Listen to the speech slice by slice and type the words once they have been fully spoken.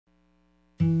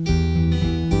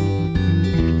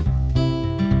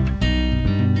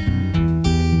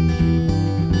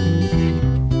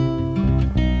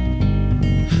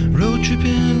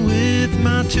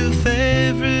two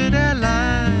favorite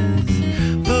allies.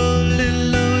 Fully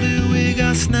loaded, we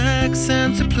got snacks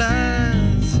and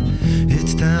supplies.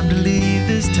 It's time to leave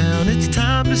this town, it's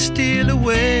time to steal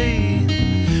away.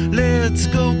 Let's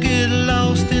go get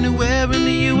lost anywhere in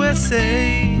the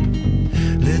USA.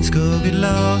 Let's go get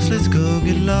lost, let's go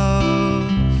get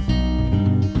lost.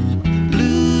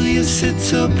 Blue, you sit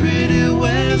so pretty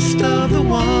west of the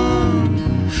one.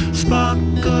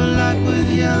 Sparkle light with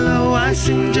yellow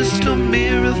icing, just a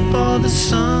mirror for the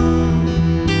sun.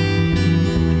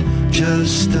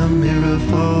 Just a mirror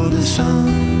for the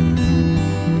sun.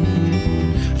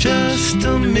 Just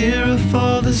a mirror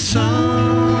for the sun.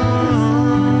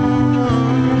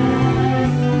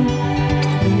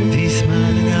 These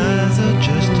smiling eyes are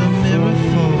just a mirror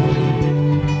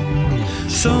for.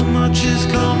 So much has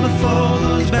come before,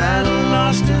 those battles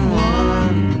lost and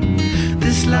won.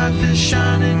 This life is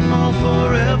shining more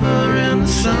forever in the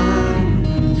sun.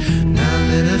 Now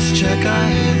let us check our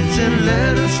heads and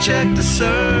let us check the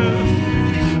surf.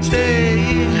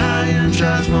 Staying high and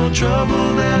tries more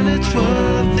trouble than it's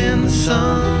worth in the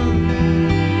sun.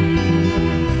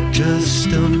 Just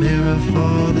a mirror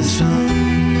for the sun.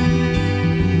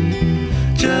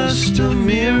 Just a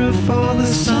mirror for the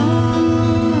sun.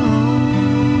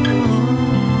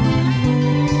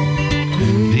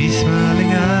 These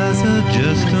smiling eyes are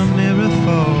just a mirror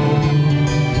for.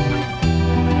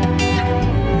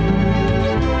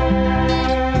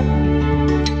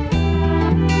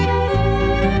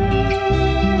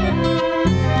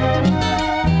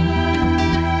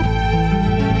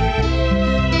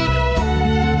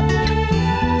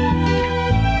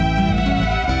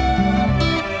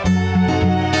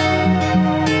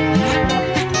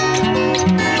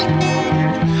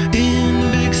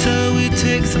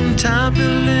 Some time to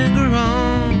linger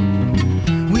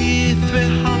on. We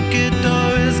three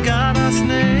honky-dories got our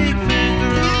snake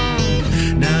finger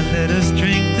on. Now let us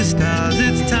drink the stars,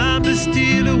 it's time to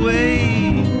steal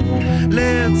away.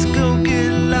 Let's go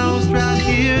get lost right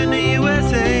here in the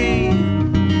USA.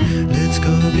 Let's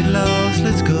go get lost,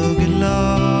 let's go get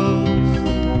lost.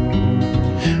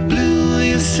 Blue,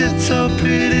 you sit so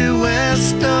pretty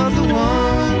west of the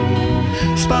one.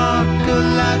 Sparkle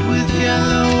light with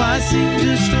yellow icing,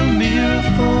 just a mirror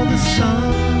for the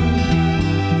sun.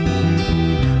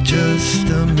 Just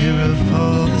a mirror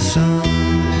for the sun.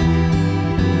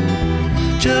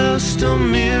 Just a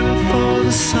mirror for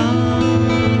the